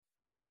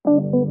Hi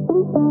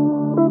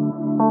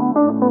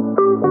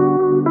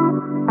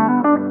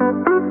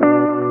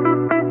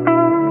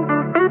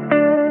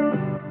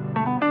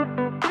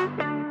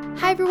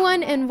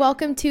everyone, and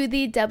welcome to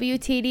the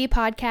WTD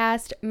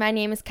podcast. My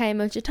name is Kyia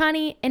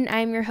Mochitani, and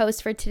I'm your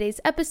host for today's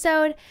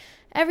episode.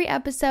 Every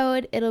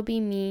episode, it'll be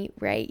me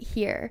right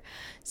here.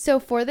 So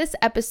for this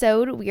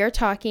episode, we are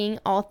talking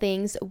all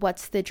things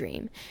what's the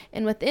dream?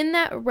 And within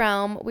that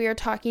realm, we are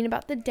talking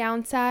about the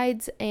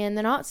downsides and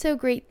the not so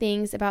great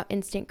things about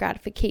instant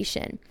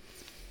gratification.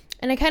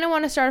 And I kind of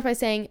want to start off by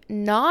saying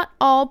not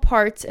all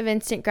parts of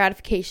instant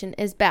gratification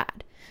is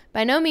bad.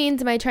 By no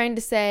means am I trying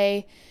to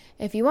say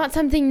if you want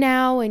something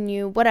now and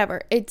you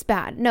whatever, it's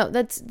bad. No,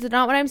 that's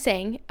not what I'm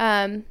saying.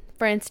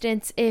 For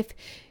instance, if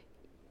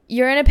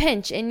you're in a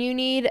pinch and you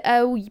need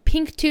a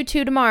pink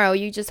tutu tomorrow,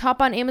 you just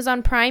hop on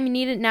Amazon Prime, you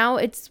need it now,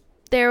 it's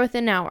there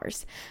within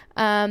hours.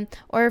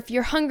 Or if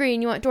you're hungry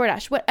and you want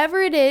DoorDash,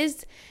 whatever it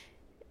is,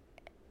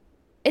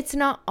 it's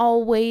not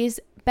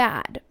always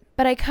bad.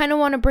 But I kind of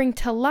want to bring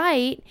to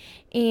light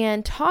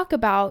and talk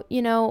about,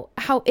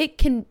 how it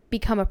can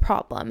become a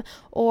problem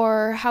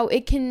or how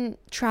it can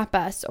trap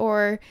us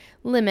or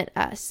limit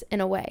us in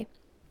a way.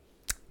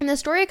 And the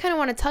story I kind of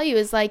want to tell you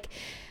is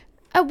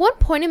at one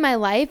point in my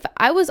life,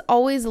 I was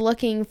always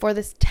looking for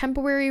this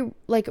temporary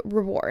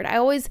reward. I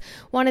always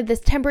wanted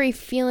this temporary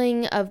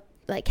feeling of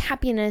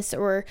happiness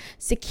or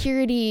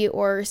security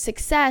or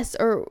success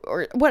or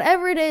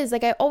whatever it is.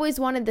 I always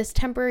wanted this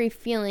temporary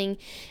feeling,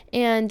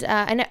 and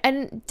I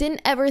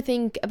didn't ever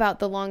think about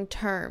the long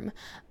term.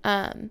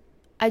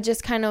 I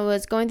just kind of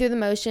was going through the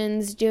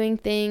motions, doing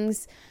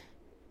things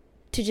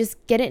to just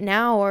get it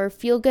now or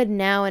feel good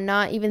now and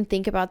not even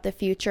think about the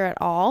future at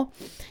all.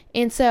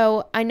 And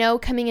so I know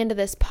coming into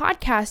this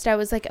podcast, I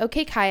was like,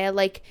 okay,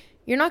 Kyia,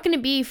 you're not going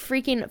to be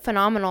freaking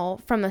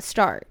phenomenal from the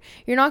start.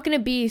 You're not going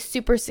to be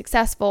super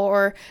successful,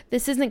 or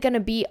this isn't going to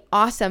be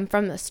awesome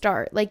from the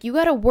start. You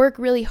got to work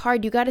really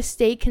hard. You got to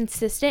stay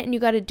consistent, and you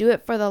got to do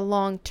it for the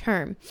long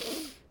term.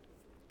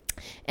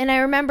 And I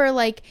remember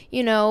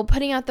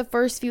putting out the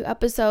first few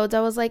episodes,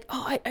 I was like,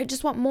 oh, I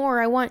just want more.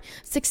 I want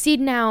succeed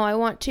now. I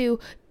want to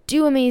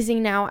do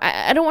amazing now.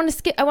 I don't want to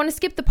skip. I want to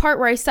skip the part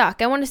where I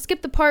suck. I want to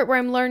skip the part where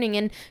I'm learning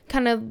and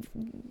kind of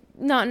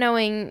not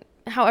knowing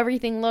how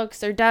everything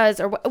looks or does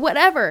or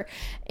whatever.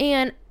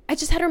 And I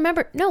just had to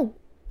remember, no,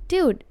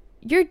 dude,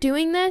 you're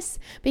doing this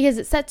because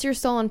it sets your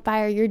soul on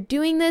fire. You're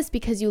doing this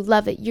because you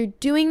love it. You're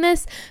doing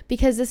this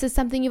because this is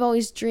something you've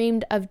always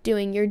dreamed of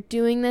doing. You're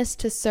doing this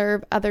to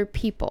serve other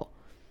people.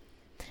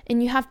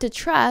 And you have to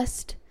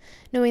trust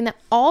knowing that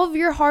all of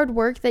your hard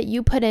work that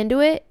you put into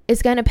it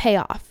is going to pay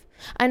off.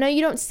 I know you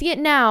don't see it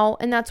now,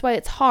 and that's why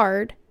it's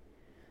hard.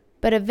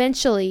 But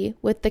eventually,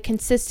 with the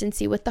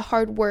consistency, with the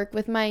hard work,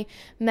 with my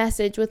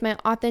message, with my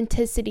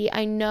authenticity,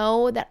 I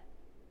know that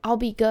I'll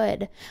be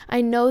good.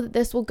 I know that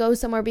this will go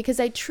somewhere because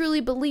I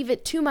truly believe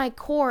it to my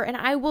core, and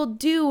I will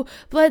do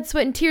blood,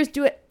 sweat, and tears,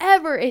 do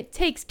whatever it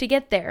takes to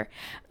get there.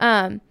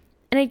 And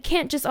I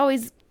can't just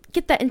always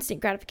get that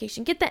instant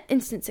gratification, get that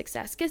instant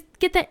success,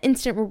 get that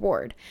instant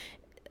reward.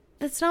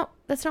 That's not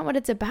what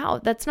it's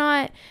about. That's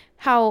not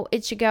how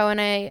it should go.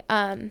 And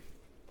I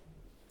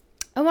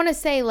want to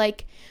say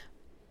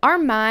our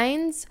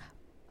minds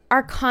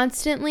are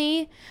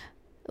constantly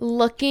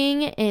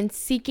looking and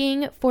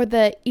seeking for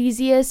the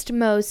easiest,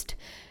 most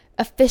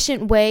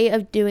efficient way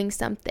of doing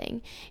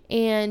something.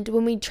 And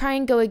when we try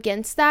and go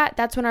against that,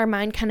 that's when our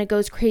mind kind of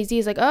goes crazy.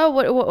 It's oh,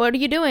 what are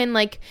you doing?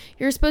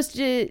 You're supposed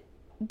to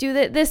do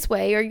that this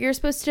way, or you're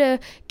supposed to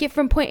get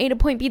from point A to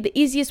point B the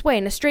easiest way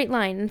in a straight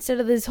line instead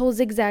of this whole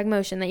zigzag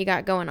motion that you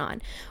got going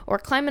on, or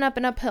climbing up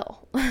an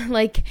uphill.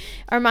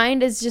 Our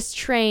mind is just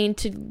trained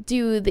to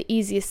do the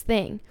easiest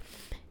thing.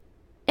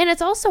 And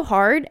it's also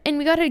hard, and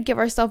we got to give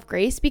ourselves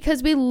grace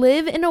because we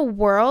live in a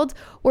world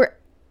where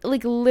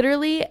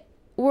literally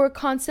we're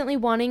constantly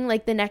wanting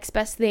the next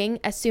best thing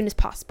as soon as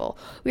possible.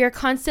 We are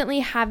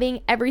constantly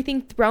having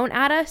everything thrown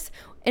at us,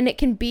 and it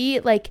can be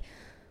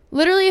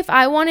literally, if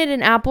I wanted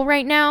an apple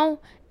right now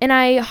and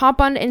I hop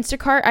on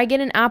Instacart, I get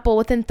an apple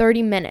within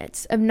 30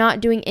 minutes of not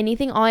doing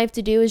anything. All I have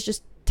to do is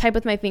just type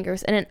with my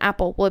fingers and an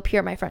apple will appear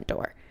at my front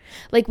door.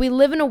 We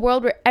live in a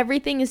world where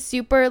everything is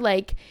super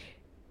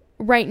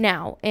right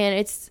now, and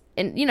it's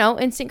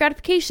instant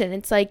gratification.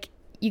 It's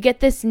you get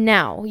this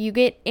now. You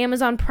get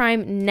Amazon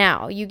Prime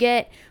now. You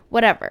get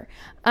whatever.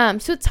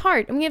 So it's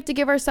hard, and we have to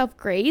give ourselves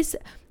grace,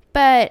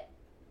 but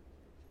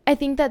I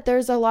think that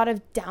there's a lot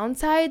of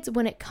downsides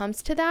when it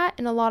comes to that,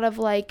 and a lot of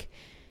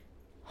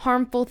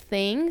harmful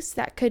things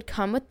that could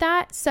come with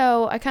that.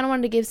 So I kind of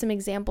wanted to give some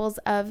examples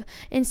of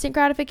instant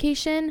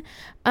gratification,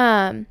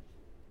 and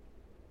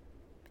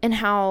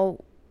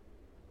how,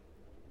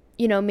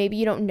 maybe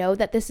you don't know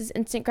that this is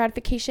instant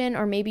gratification,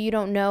 or maybe you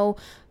don't know,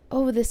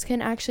 oh, this can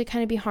actually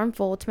kind of be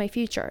harmful to my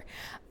future.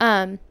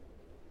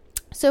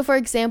 So for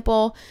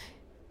example,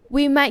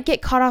 we might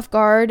get caught off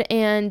guard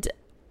and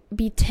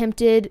be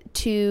tempted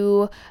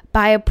to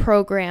buy a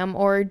program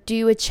or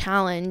do a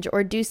challenge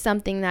or do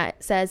something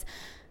that says,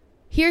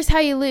 here's how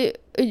you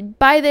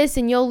buy this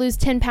and you'll lose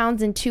 10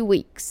 pounds in 2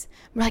 weeks.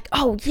 We're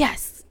oh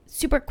yes,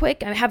 super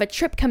quick. I have a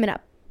trip coming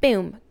up.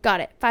 Boom, got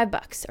it.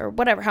 $5 or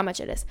whatever, how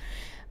much it is.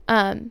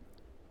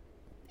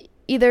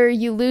 Either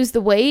you lose the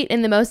weight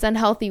in the most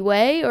unhealthy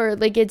way, or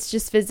like it's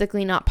just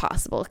physically not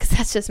possible, because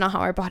that's just not how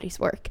our bodies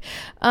work.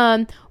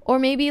 Or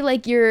maybe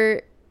like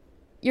you're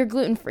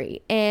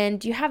gluten-free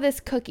and you have this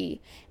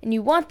cookie and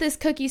you want this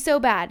cookie so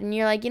bad, and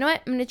you're like, you know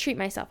what, I'm going to treat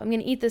myself. I'm going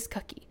to eat this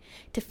cookie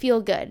to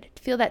feel good,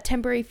 to feel that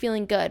temporary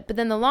feeling good. But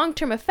then the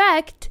long-term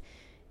effect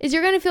is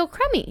you're going to feel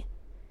crummy.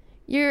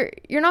 You're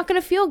not going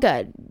to feel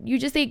good. You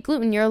just ate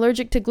gluten. You're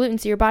allergic to gluten,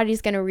 so your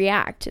body's going to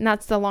react, and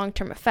that's the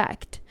long-term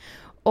effect.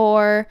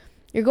 Or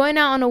you're going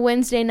out on a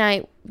Wednesday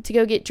night to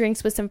go get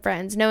drinks with some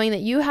friends, knowing that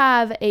you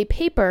have a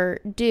paper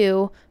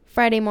due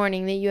Friday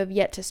morning that you have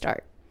yet to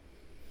start.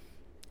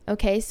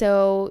 Okay,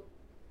 so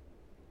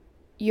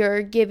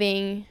you're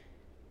giving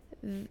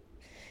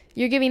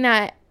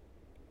that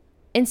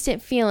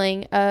instant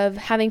feeling of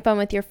having fun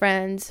with your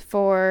friends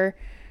for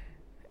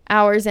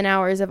hours and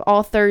hours of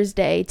all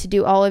Thursday to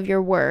do all of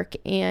your work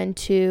and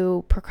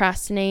to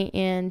procrastinate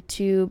and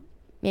to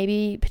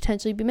maybe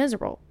potentially be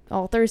miserable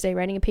all Thursday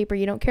writing a paper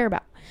you don't care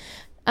about.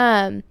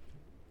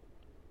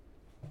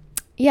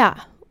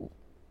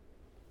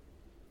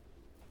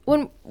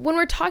 When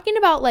we're talking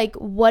about like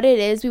what it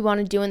is we want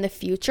to do in the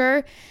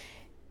future,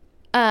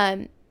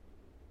 I'm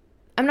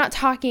not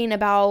talking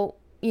about,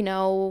 in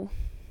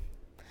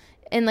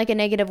like a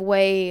negative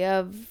way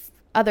of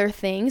other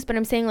things, but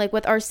I'm saying like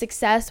with our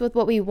success, with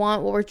what we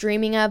want, what we're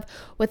dreaming of,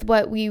 with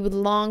what we would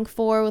long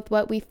for, with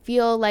what we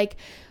feel like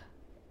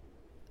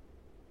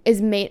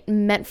is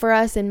meant for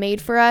us and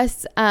made for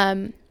us,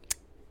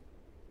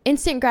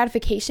 instant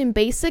gratification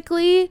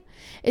basically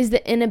is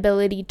the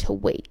inability to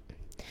wait.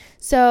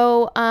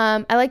 So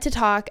I like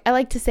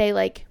to say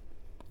like,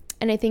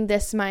 and I think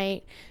this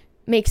might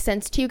make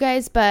sense to you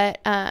guys, but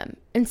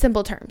in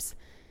simple terms,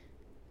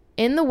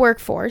 in the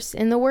workforce,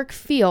 in the work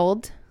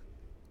field,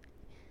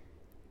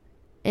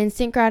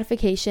 instant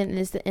gratification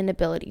is the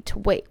inability to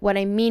wait. What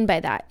I mean by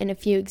that, and a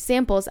few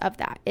examples of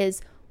that,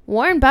 is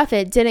Warren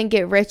Buffett didn't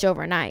get rich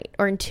overnight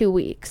or in 2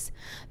 weeks.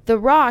 The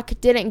Rock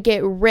didn't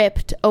get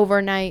ripped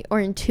overnight or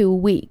in 2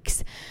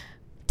 weeks.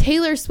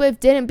 Taylor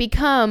Swift didn't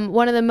become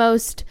one of the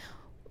most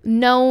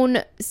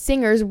known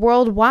singers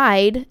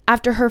worldwide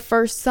after her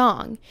first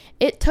song.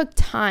 It took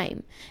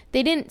time.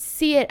 They didn't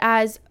see it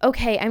as,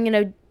 okay, I'm going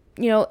to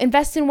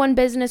invest in one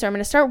business, or I'm going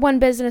to start one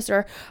business,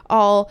 or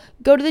I'll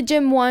go to the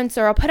gym once,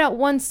 or I'll put out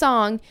one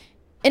song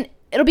and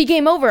it'll be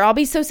game over. I'll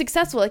be so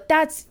successful. Like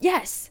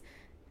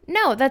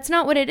no, that's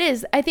not what it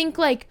is. I think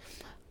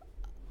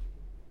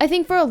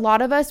for a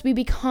lot of us, we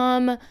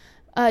become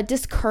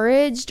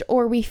discouraged,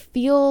 or we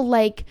feel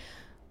like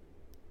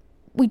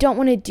we don't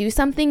want to do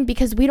something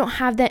because we don't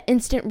have that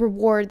instant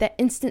reward, that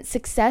instant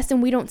success,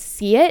 and we don't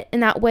see it.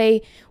 And that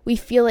way we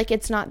feel like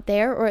it's not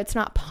there or it's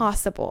not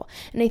possible.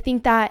 And I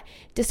think that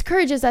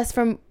discourages us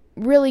from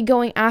really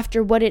going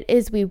after what it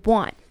is we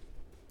want.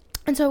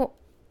 And so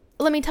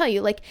let me tell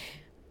you, like,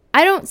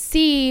 I don't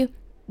see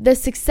the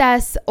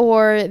success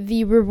or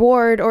the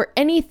reward or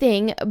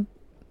anything,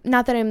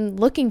 not that I'm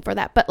looking for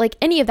that, but like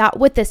any of that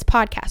with this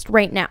podcast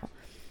right now.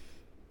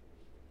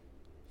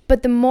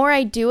 But the more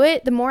I do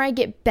it, the more I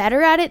get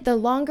better at it, the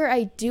longer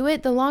I do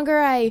it, the longer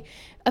I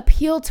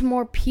appeal to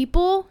more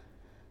people,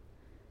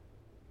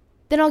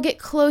 then I'll get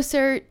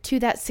closer to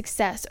that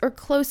success or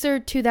closer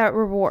to that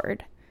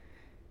reward,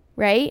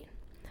 right?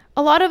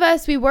 A lot of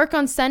us, we work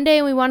on Sunday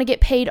and we want to get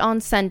paid on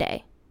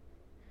Sunday.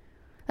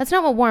 That's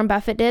not what Warren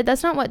Buffett did.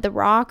 That's not what The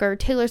Rock or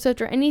Taylor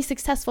Swift or any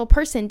successful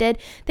person did.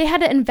 They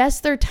had to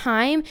invest their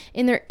time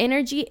and their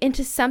energy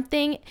into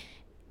something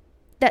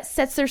that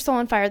sets their soul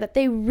on fire, that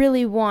they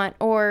really want,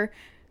 or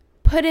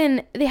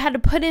they had to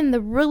put in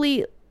the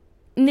really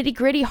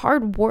nitty-gritty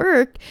hard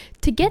work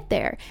to get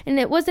there. And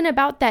it wasn't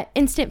about that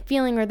instant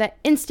feeling or that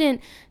instant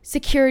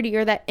security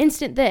or that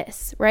instant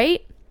this,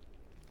 right?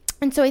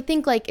 And so I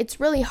think like it's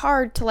really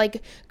hard to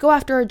like go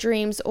after our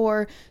dreams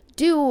or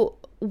do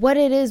what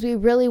it is we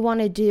really want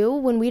to do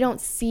when we don't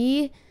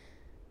see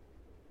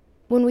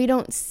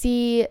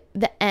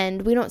the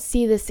end, we don't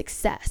see the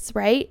success,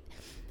 right?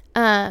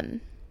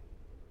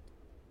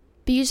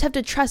 But you just have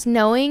to trust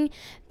knowing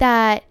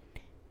that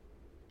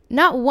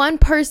not one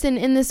person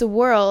in this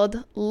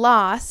world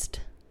lost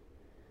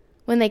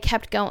when they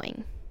kept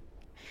going.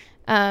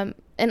 An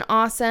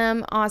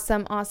awesome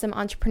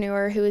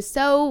entrepreneur who is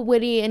so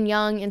witty and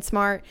young and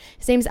smart.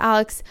 His name's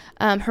Alex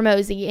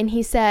Hermosi, and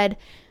he said,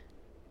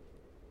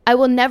 "I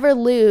will never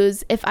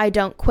lose if I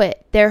don't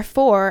quit.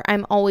 Therefore,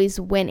 I'm always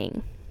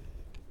winning."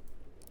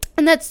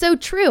 And that's so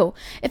true.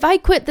 If I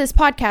quit this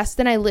podcast,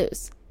 then I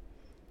lose,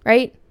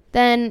 right?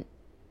 Then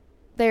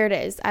there it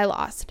is. I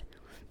lost.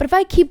 But if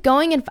I keep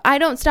going and if I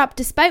don't stop,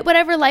 despite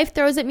whatever life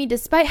throws at me,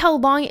 despite how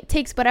long it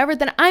takes, whatever,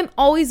 then I'm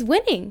always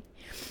winning.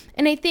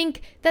 And I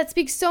think that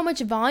speaks so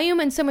much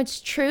volume and so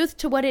much truth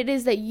to what it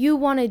is that you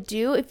want to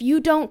do. If you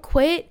don't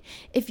quit,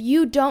 if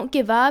you don't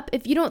give up,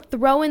 if you don't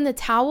throw in the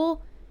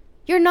towel,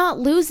 you're not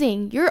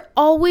losing. You're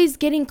always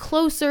getting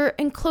closer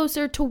and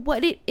closer to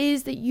what it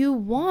is that you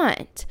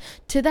want,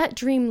 to that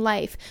dream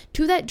life,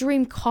 to that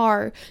dream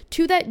car,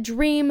 to that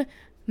dream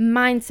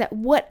mindset,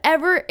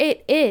 whatever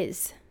it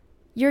is.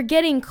 You're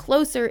getting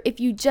closer if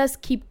you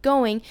just keep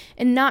going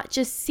and not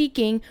just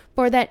seeking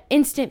for that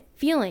instant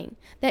feeling,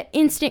 that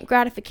instant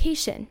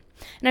gratification.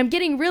 And I'm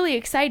getting really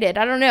excited.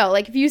 I don't know,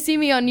 like if you see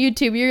me on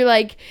YouTube, you're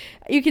like,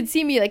 you can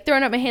see me like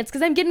throwing up my hands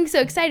because I'm getting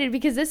so excited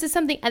because this is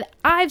something that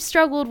I've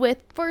struggled with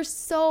for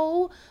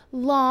so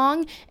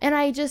long. And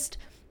I just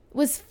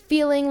was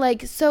feeling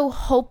like so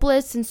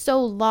hopeless and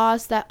so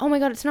lost that, oh my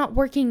God, it's not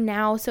working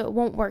now, so it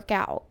won't work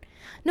out.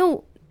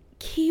 No,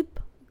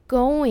 keep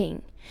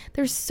going.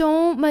 There's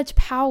so much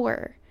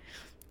power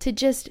to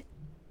just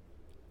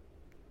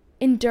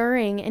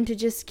enduring and to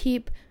just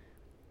keep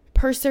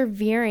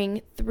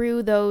persevering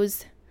through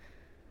those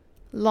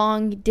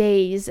long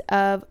days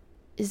of,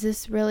 is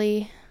this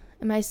really,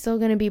 am I still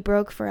going to be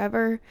broke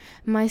forever?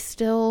 Am I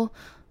still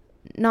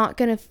not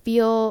going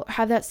to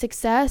have that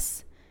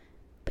success?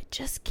 But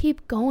just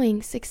keep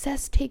going.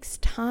 Success takes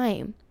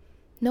time.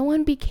 No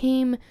one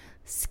became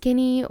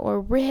skinny or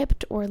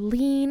ripped or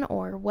lean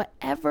or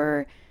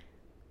whatever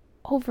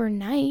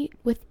overnight,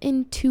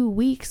 within 2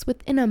 weeks,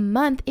 within a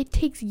month. It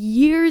takes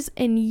years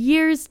and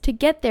years to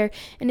get there.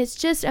 And it's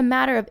just a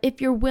matter of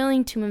if you're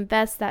willing to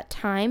invest that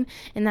time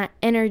and that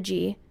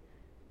energy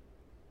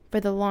for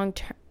the long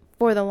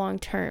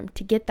term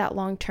to get that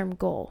long-term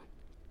goal.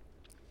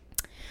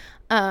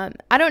 I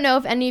don't know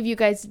if any of you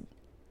guys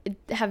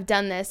have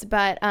done this,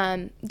 but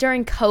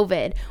during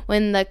COVID,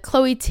 when the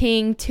Chloe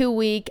Ting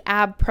 2-week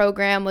ab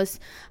program was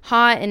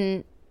hot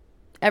and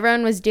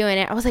everyone was doing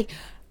it, I was like,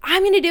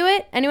 I'm going to do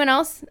it. Anyone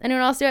else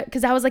do it?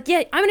 Because I was like,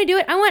 yeah, I'm going to do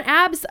it. I want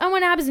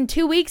abs in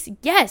 2 weeks.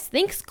 Yes.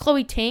 Thanks,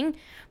 Chloe Ting,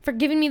 for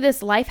giving me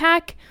this life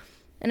hack.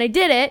 And I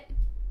did it.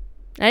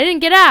 I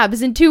didn't get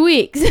abs in 2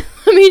 weeks.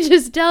 Let me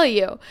just tell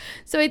you.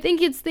 So I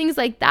think it's things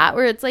like that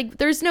where it's like,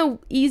 there's no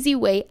easy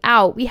way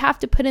out. We have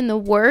to put in the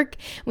work.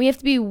 We have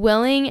to be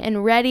willing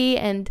and ready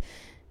and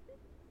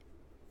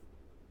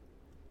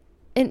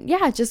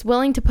yeah, just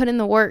willing to put in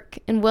the work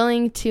and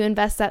willing to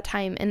invest that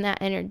time and that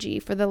energy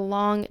for the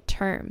long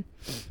term.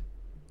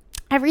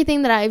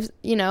 Everything that I've,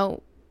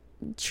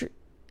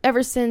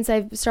 ever since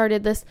I've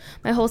started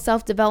my whole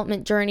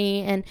self-development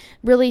journey and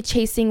really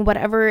chasing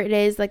whatever it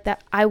is like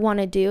that I want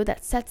to do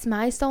that sets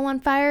my soul on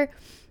fire,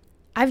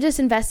 I've just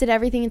invested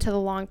everything into the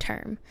long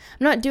term.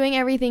 I'm not doing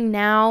everything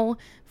now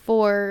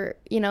for,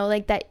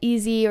 like that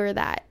easy or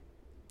that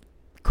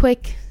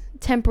quick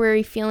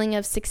temporary feeling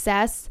of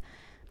success.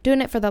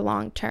 Doing it for the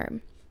long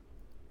term.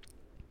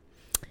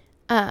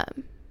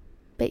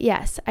 But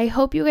yes, I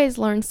hope you guys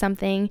learned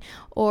something,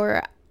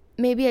 or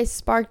maybe I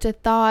sparked a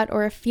thought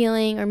or a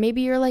feeling, or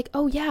maybe you're like,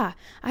 oh yeah,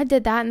 I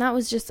did that, and I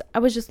was just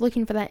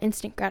looking for that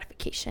instant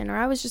gratification, or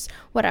I was just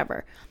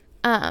whatever.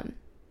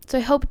 So I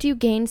hope you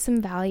gained some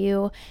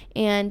value,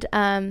 and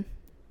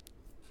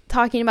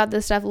talking about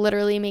this stuff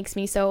literally makes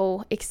me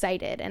so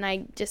excited, and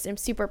I just am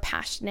super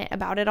passionate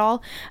about it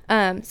all.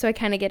 So I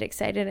kind of get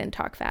excited and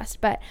talk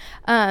fast, but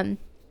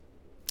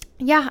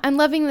yeah, I'm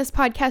loving this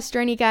podcast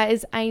journey,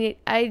 guys.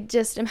 I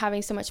just am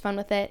having so much fun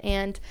with it,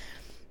 and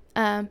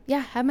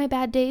have my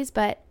bad days,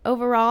 but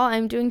overall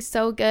I'm doing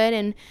so good,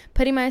 and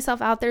putting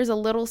myself out there is a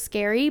little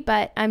scary,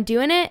 but I'm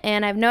doing it,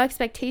 and I have no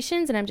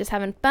expectations, and I'm just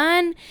having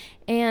fun,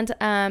 and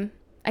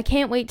I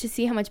can't wait to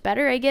see how much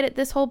better I get at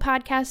this whole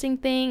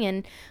podcasting thing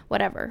and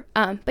whatever.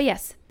 But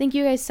yes, thank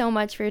you guys so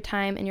much for your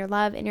time and your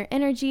love and your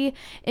energy.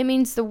 It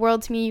means the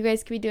world to me. You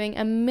guys could be doing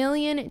a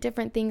million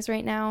different things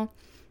right now,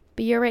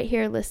 but you're right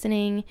here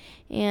listening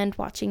and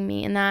watching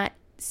me, and that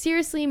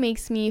seriously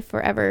makes me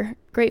forever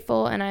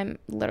grateful, and I'm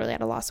literally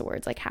at a loss of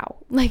words. Like how?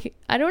 Like,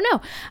 I don't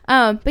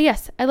know. But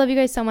yes, I love you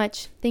guys so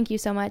much. Thank you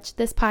so much.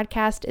 This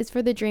podcast is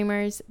for the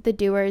dreamers, the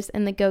doers,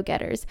 and the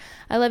go-getters.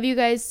 I love you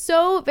guys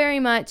so very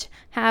much.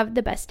 Have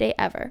the best day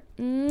ever.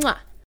 Mwah.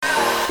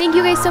 Thank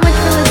you guys so much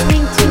for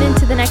listening. Tune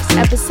into the next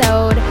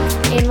episode.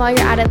 And while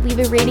you're at it, leave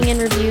a rating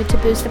and review to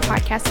boost the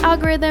podcast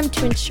algorithm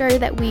to ensure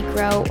that we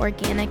grow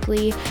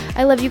organically.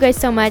 I love you guys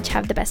so much.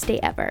 Have the best day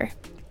ever.